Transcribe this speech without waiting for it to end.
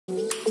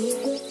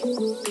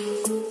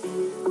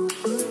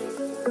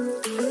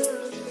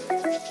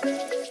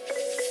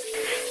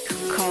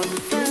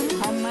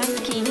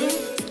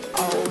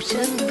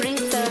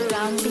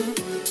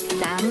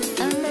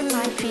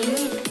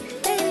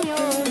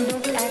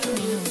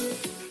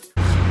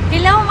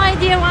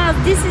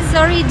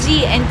Zori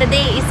G, and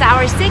today is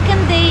our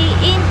second day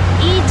in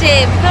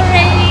Egypt.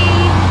 Hooray!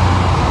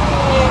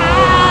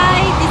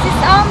 Hi, this is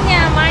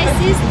Omnia, my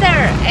sister,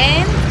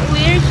 and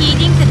we're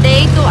heading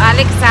today to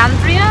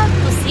Alexandria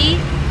to see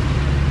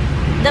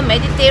the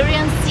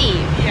Mediterranean Sea.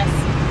 Yes.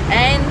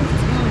 And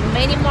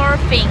many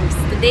more things.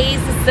 Today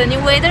is sunny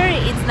weather.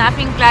 It's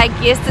nothing like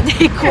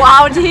yesterday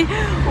cloudy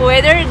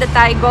weather that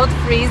I got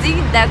freezing.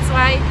 That's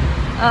why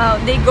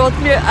they got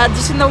me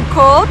additional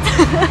coat.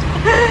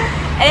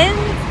 And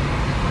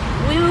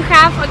we will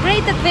have a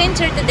great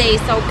adventure today,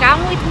 so come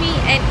with me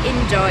and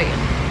enjoy.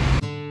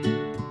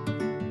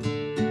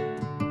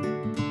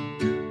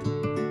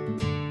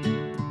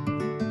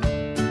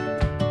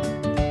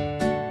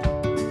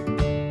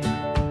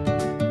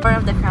 Part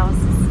of the house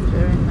is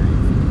very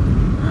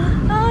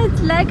nice. Oh,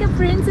 it's like a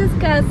princess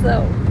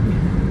castle.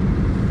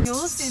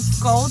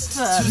 It's called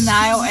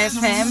Nile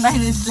FM,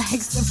 and it's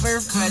like super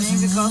funny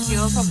because you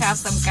also have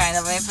some kind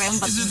of FM,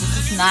 but this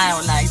is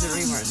Nile, like the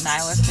river,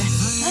 Nile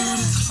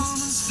FM.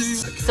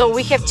 So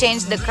we have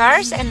changed the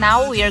cars and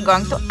now we are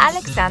going to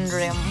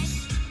Alexandria.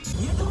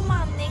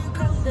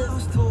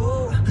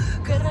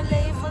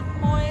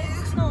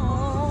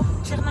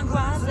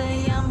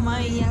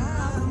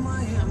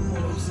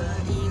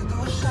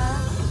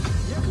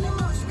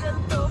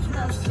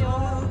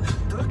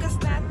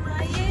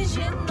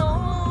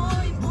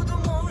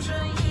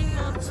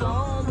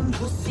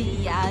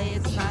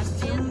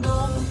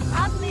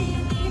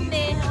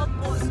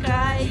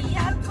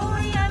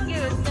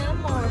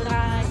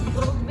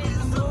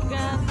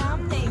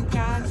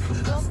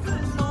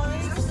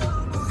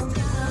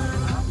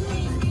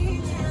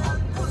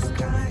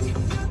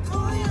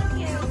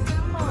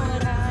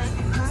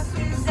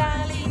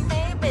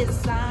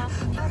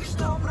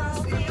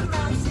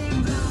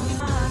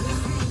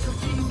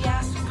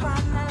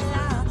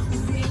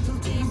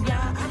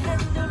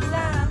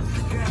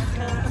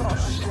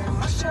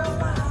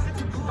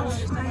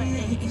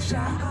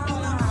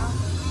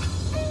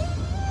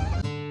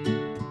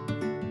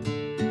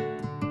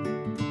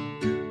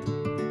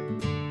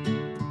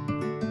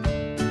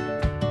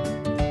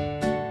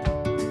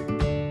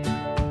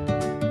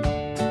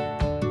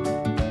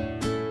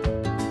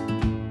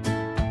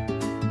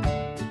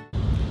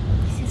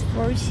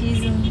 Four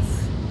Seasons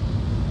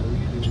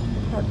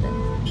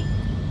Hotel.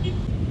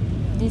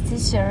 This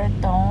is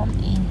Sheraton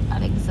in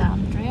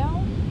Alexandria.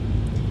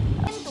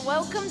 And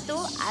welcome to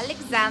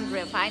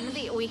Alexandria.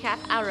 Finally we have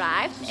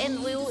arrived and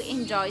we will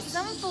enjoy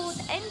some food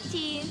and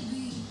tea.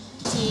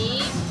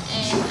 Tea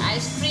and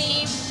ice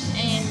cream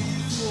and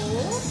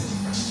food.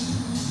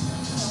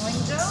 So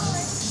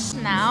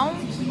enjoy! Now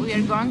we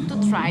are going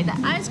to try the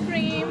ice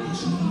cream.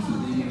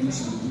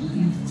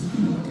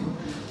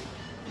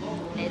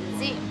 Let's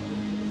see.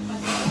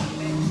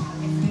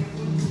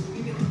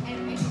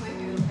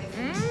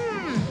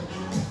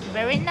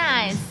 Very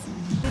nice.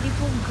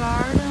 Beautiful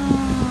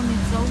garden.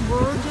 It's so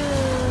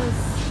gorgeous.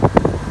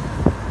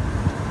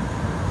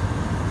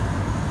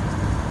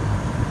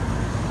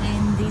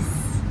 And this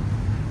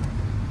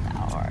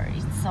tower,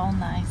 it's so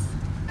nice.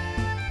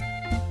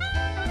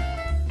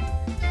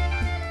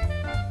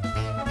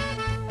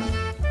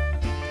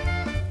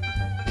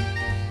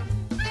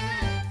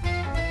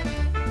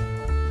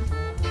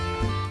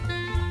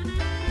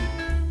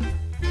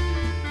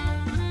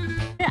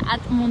 At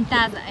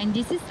Montada, and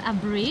this is a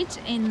bridge,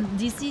 and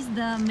this is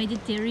the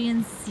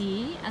Mediterranean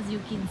Sea, as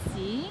you can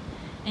see,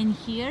 and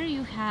here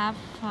you have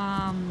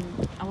a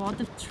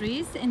lot of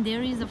trees and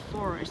there is a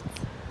forest.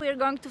 We're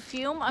going to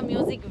film a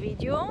music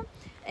video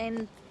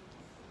and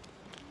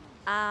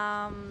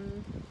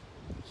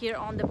here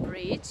on the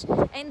bridge,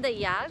 and the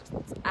yachts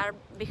are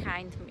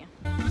behind me.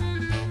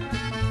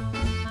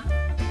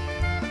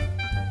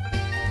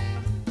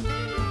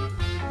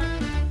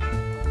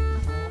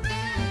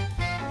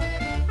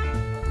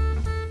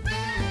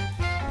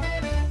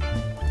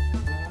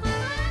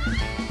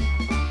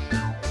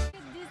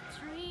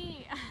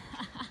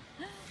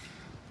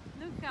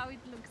 How it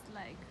looks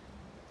like.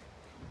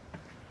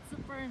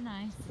 Super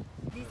nice.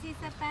 This is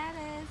a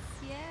palace,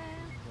 yeah.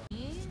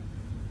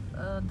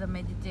 The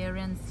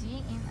Mediterranean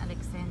Sea in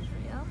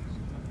Alexandria.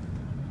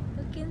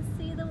 You can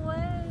see the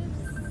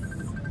waves.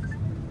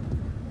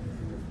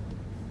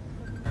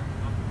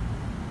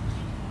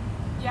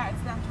 Yeah,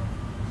 it's natural.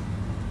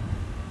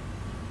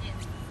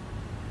 Yes.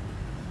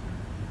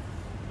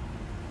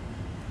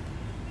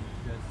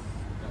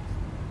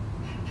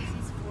 This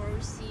is Four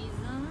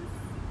Seasons.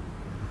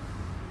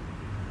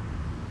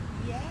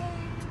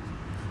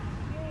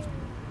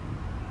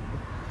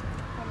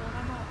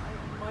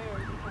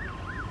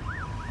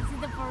 This is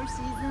the Four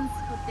Seasons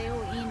Hotel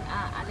in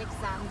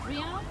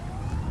Alexandria.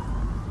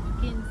 You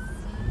can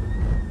see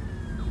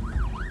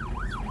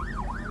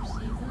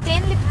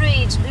Stanley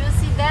Bridge. Do you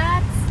see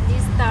that?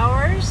 These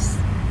towers.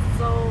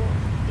 So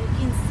you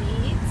can see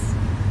it.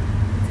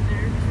 It's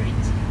very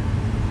pretty.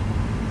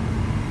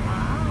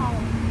 Wow!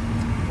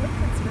 Look,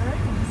 it's very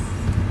nice.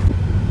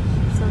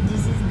 So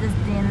this is the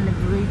Stanley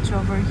Bridge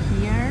over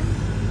here.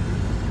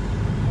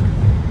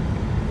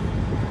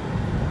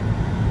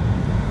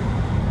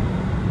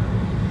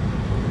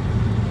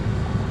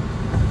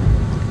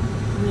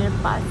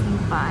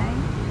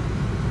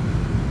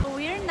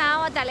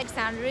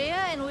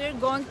 Alexandria, and we're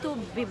going to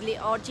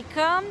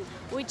Biblioteca,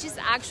 which is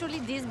actually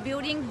this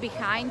building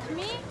behind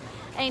me.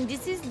 And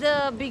this is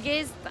the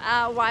biggest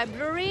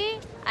library.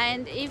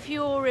 And if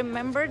you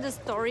remember the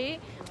story,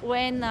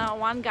 when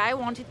one guy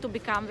wanted to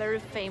become very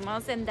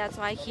famous, and that's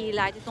why he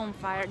lighted on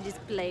fire this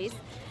place.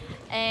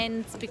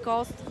 And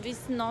because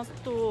this not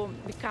to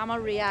become a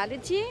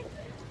reality,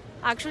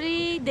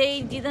 actually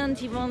they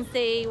didn't even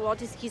say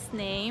what is his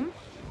name.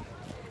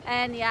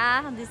 And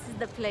yeah, this is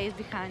the place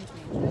behind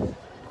me.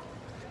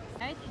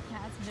 Right, it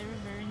has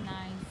very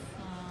nice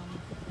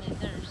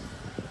letters.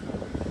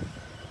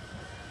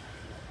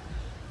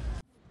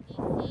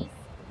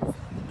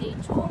 This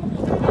is statue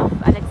of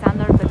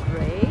Alexander the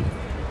Great,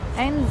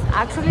 and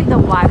actually the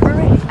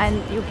library, and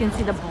you can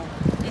see the book.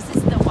 This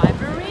is the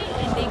library,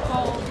 and they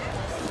call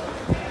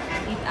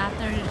it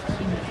after him.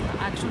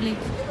 Actually,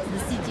 the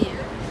city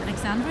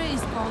Alexandria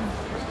is called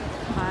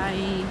by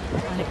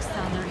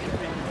Alexander the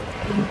Great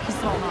in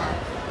his honor.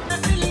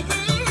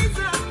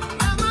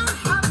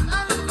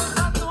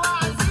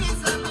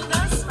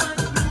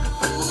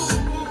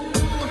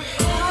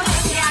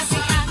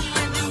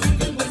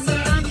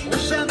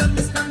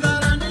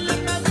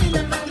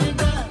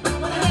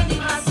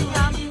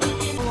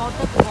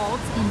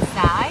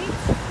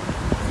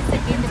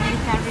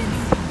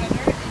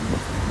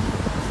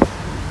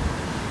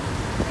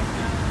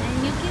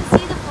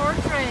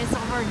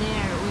 Over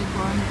there, we're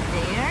going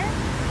there,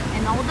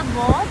 and all the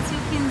boats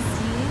you can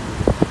see.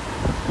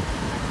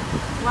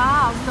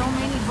 Wow, so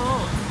many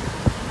boats.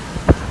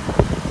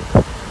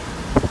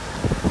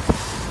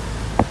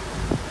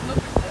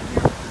 Look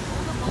here,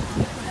 all the boats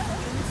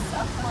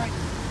separate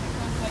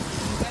because like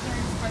the weather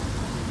is quite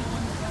cold, no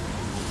one together.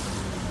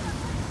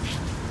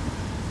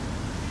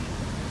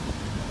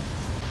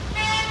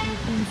 You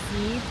can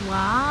see it.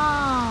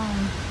 Wow.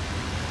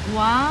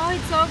 Wow,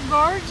 it's so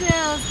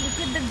gorgeous! Look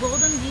at the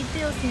golden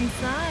details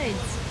inside.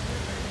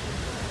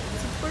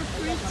 Super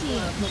pretty.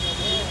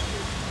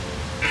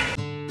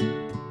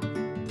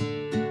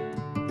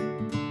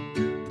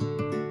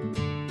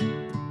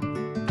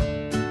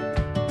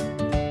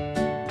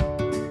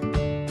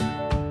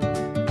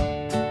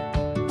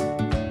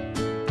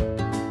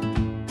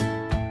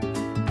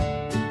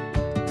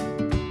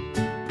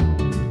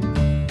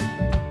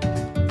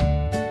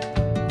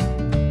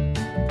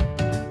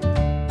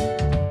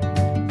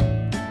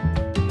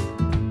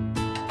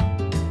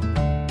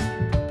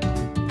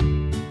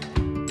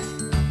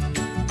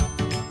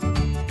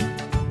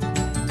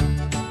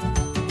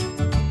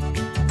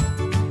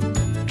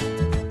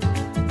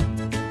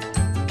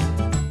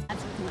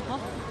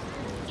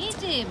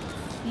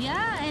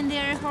 Yeah, and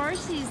there are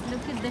horses.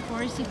 Look at the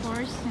horsey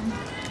horse, and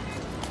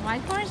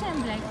white horse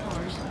and black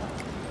horse.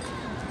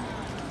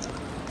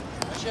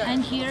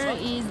 And here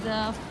is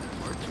the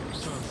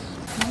fortress.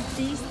 It's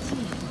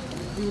tasty.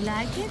 Do you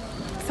like it?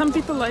 Some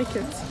people like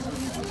it.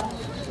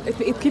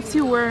 It keeps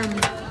you warm.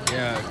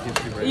 Yeah, it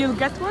keeps you warm. You'll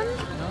get one?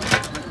 No?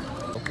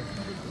 Okay.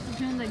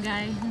 And the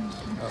guy.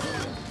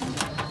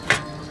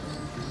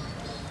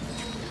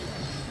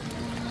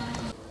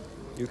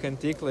 You can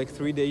take like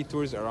 3-day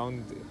tours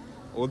around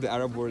all the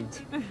Arab world.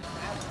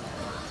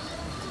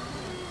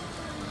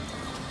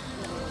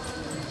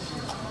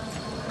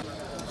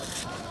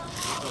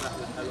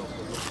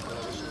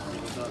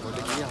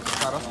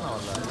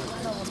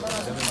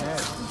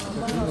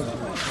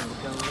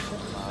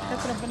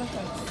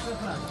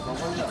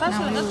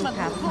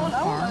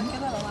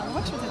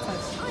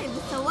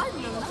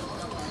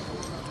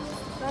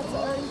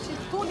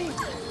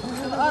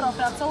 قرف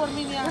هتصور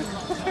مين يعني؟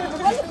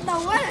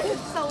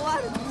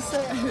 صورت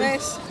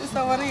ماشي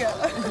صوريها.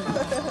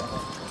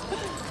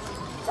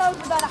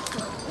 صورت بقى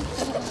احسن.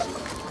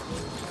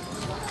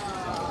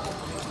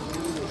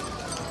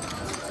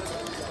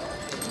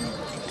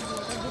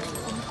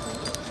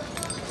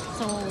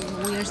 So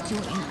we are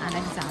still in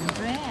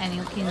Alexandria, and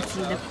you can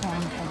see the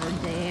pond over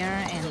there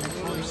and the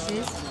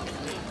horses.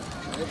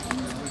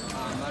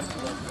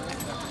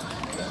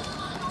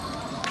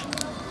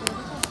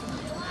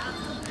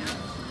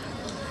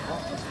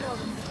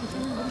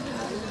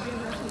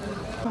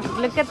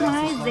 Look at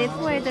my that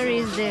weather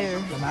is there.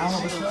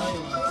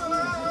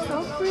 So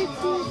pretty.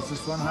 This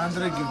is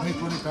 100, give me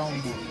 20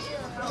 pounds more.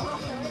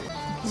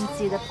 You can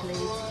see the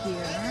place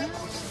here.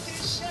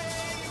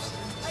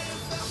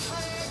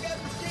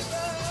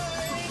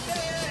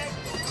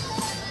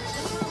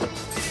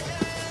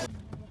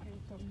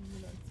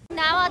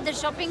 Now at the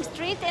shopping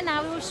street, and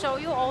I will show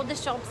you all the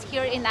shops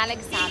here in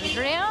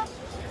Alexandria.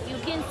 You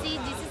can see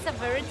this is a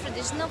very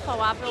traditional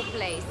falafel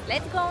place.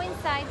 Let's go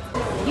inside.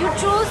 You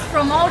choose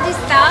from all this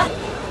stuff,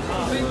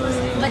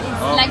 but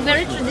it's like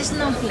very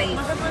traditional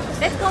place.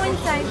 Let's go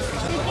inside.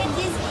 Look at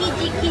this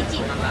kitty.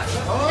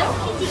 Look,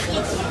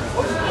 kitty.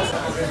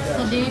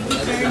 So they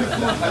prepare the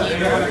food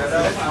here.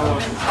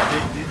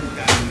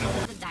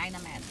 The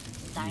dynamite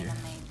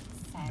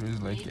There's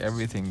like sandwich.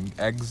 everything: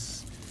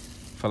 eggs,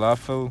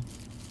 falafel,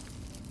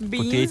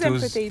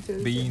 potatoes,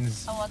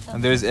 beans, and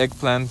there's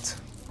eggplant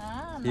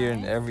here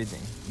and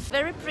everything.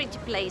 Very pretty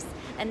place.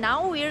 And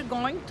now we're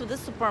going to the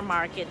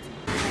supermarket.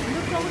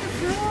 Look all the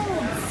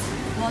fruits.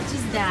 What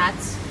is that?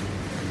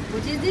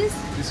 What is this?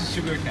 This is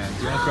sugar cane.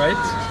 Do you want to try it?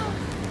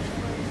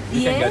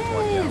 You can get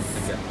one. Yeah, you can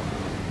get one.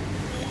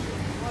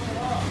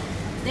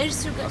 There's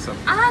sugar. Awesome.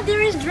 Ah,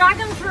 there is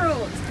dragon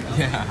fruit.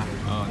 Yeah.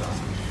 Oh,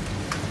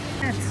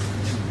 that's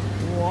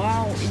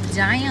Wow, it's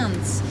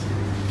giant.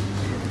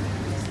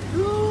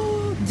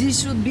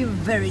 This should be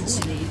very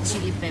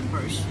chili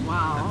peppers.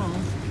 Wow.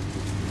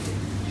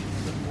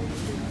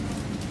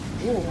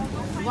 Oh,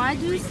 why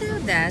do you sell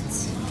that?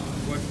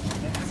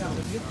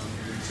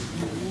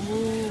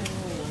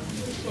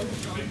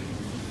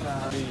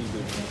 really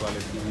good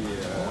quality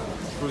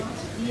fruit.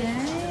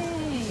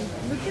 Yay!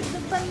 Look at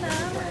the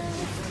bananas.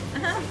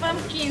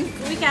 Pumpkins.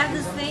 We have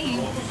the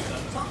same.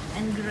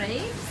 And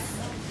grapes.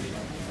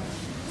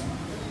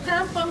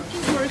 Kind of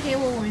pumpkins for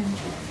Halloween.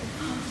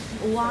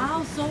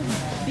 Wow, so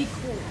big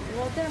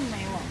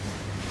watermelon.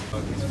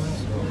 Oh, this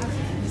one's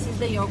This is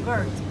the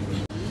yogurt.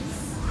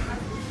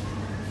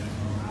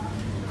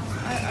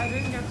 I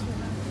didn't get to.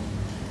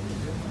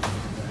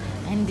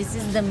 And this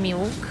is the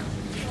milk.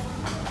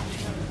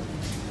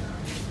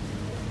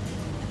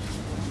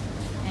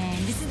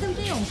 And this is the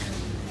milk.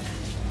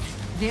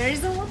 There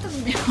is a lot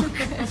of milk.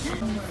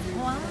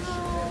 Wow.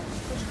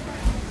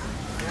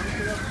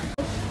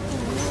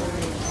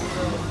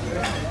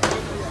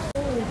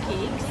 Oh,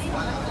 cakes.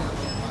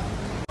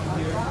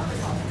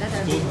 That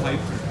are Gold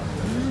hyper.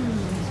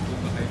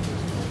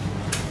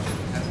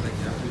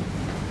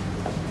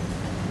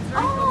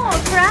 Oh,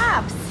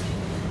 crabs.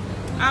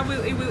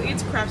 We'll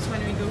eat crabs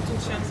when we go to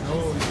Shanghai.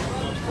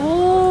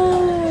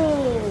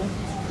 Oh.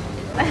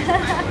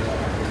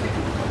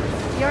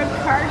 Your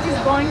cart is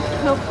going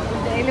up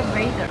the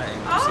elevator.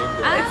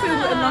 It's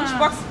a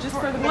lunchbox just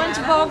for the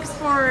Lunchbox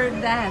for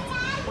that.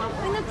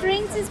 And the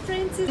princess.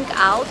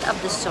 Out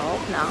of the shop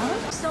now.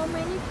 So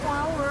many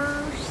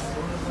flowers.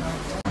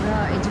 The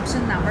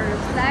Egyptian number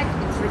looks like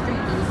it's written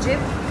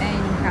Egypt and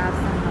you have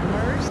some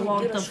numbers. A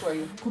lot of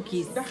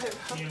cookies.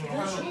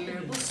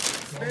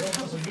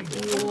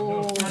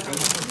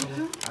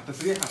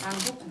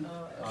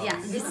 Yeah,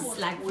 this is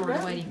like for the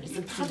wedding. It's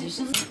a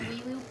tradition.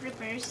 We will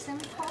prepare some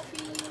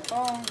coffee.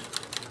 Oh.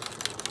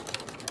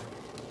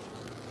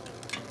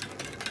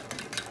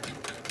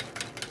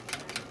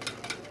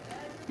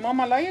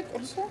 Mama like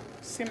also?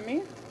 Same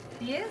me?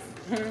 Yes.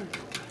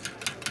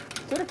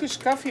 Turkish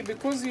coffee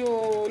because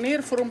you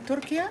near from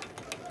Turkey?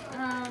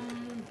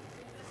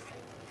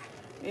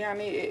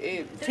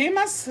 يعني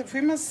famous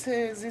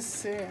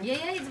this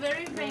Yeah, it's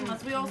very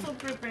famous. We also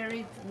prepare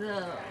it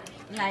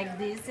like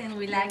this, and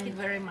we like it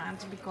very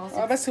much because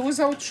بس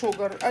without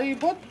sugar. I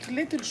bought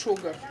little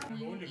sugar.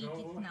 we will eat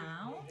it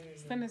now.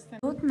 استنى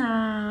Good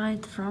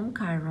night from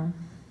Cairo.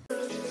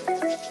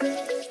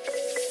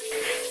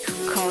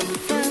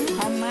 Cotton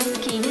on my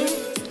skin,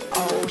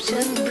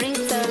 ocean